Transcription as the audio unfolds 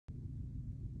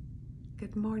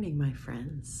Good morning, my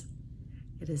friends.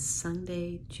 It is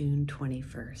Sunday, June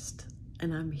 21st,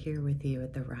 and I'm here with you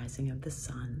at the rising of the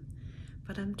sun,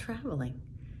 but I'm traveling.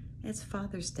 It's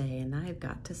Father's Day, and I've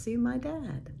got to see my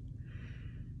dad.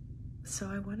 So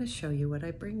I want to show you what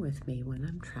I bring with me when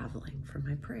I'm traveling for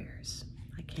my prayers.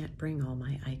 I can't bring all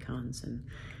my icons and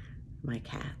my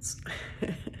cats.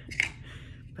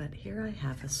 But here I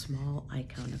have a small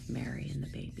icon of Mary and the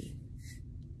baby.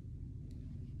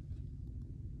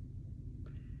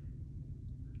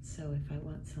 So if I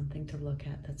want something to look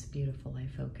at that's beautiful, I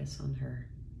focus on her.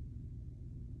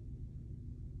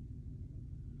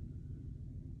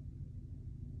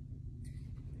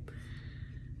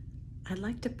 I'd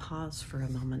like to pause for a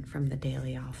moment from the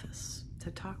daily office to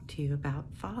talk to you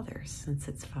about fathers, since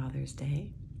it's Father's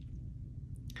Day.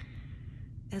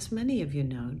 As many of you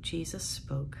know, Jesus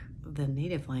spoke the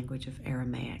native language of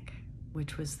Aramaic,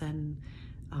 which was then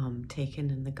taken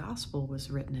in the gospel,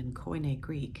 was written in Koine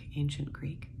Greek, ancient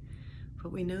Greek.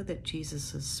 But we know that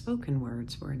Jesus' spoken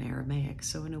words were in Aramaic,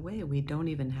 so in a way we don't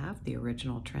even have the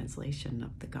original translation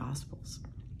of the Gospels.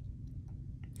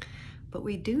 But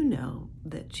we do know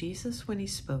that Jesus, when he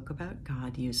spoke about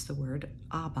God, used the word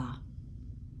Abba.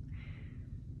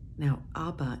 Now,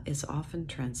 Abba is often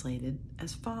translated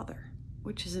as Father,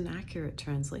 which is an accurate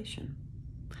translation.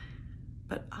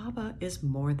 But Abba is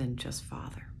more than just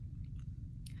Father.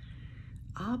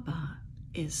 Abba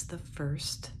is the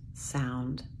first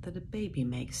sound that a baby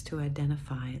makes to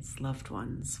identify its loved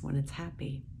ones when it's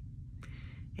happy.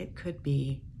 It could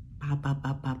be ba ba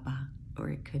ba ba ba, or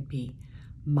it could be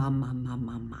mama ma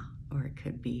mama, or it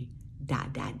could be da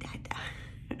da da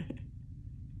da.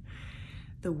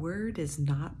 The word is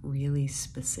not really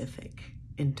specific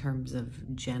in terms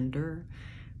of gender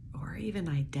or even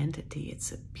identity.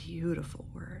 It's a beautiful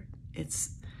word.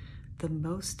 It's the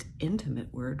most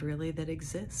intimate word really that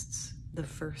exists. The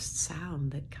first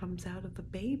sound that comes out of a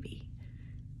baby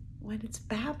when it's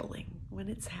babbling, when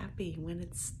it's happy, when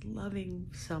it's loving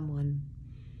someone.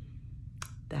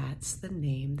 That's the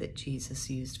name that Jesus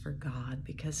used for God,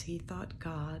 because he thought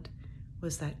God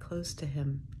was that close to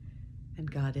him, and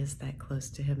God is that close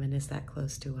to him and is that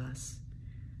close to us.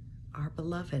 Our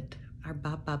beloved, our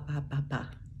ba ba ba ba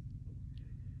ba.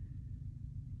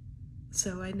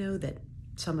 So I know that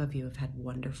some of you have had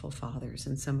wonderful fathers,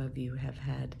 and some of you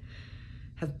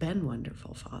have been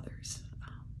wonderful fathers.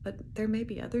 But there may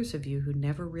be others of you who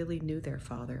never really knew their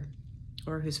father,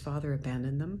 or whose father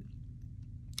abandoned them,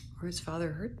 or whose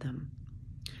father hurt them.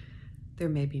 There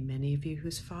may be many of you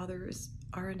whose fathers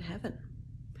are in heaven.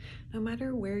 No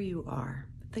matter where you are,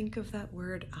 think of that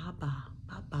word Abba,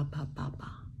 ba ba ba ba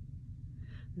ba.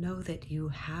 Know that you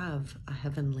have a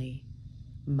heavenly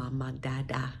mama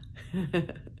dada,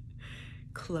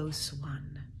 close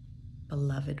one,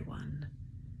 beloved one,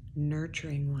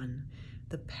 nurturing one.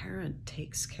 The parent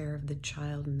takes care of the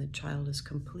child, and the child is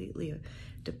completely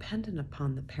dependent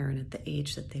upon the parent at the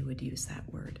age that they would use that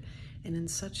word. And in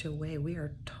such a way, we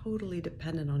are totally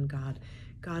dependent on God.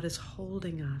 God is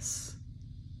holding us,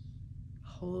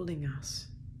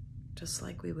 just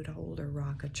like we would hold or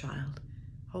rock a child,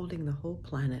 holding the whole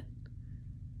planet.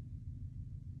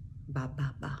 Ba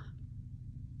ba ba.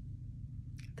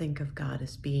 Think of God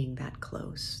as being that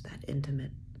close, that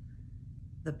intimate,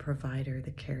 the provider, the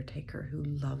caretaker who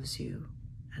loves you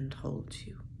and holds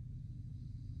you.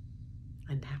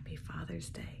 And happy Father's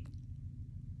Day.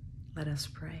 Let us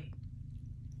pray.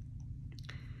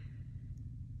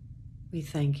 We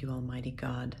thank you, Almighty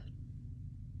God,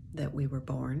 that we were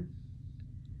born.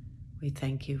 We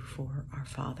thank you for our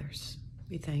fathers.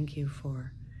 We thank you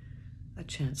for a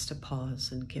chance to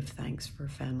pause and give thanks for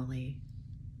family.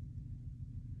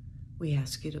 We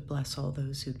ask you to bless all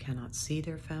those who cannot see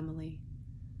their family,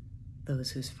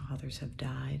 those whose fathers have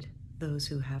died, those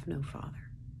who have no father.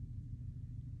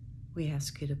 We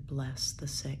ask you to bless the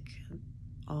sick,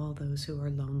 all those who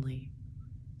are lonely,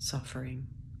 suffering.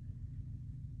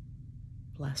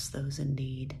 Bless those in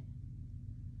need.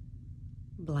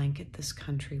 Blanket this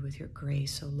country with your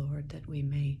grace, O Lord, that we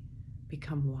may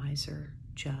become wiser,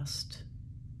 just.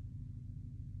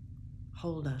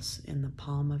 Hold us in the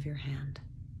palm of your hand.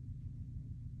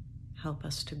 Help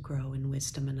us to grow in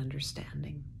wisdom and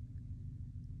understanding,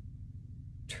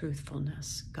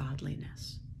 truthfulness,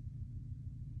 godliness,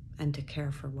 and to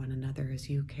care for one another as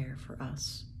you care for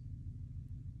us.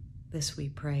 This we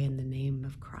pray in the name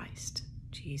of Christ,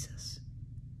 Jesus,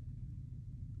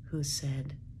 who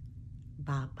said,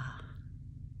 Baba.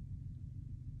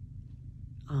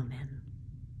 Amen.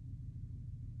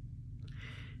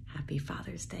 Happy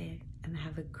Father's Day, and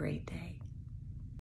have a great day.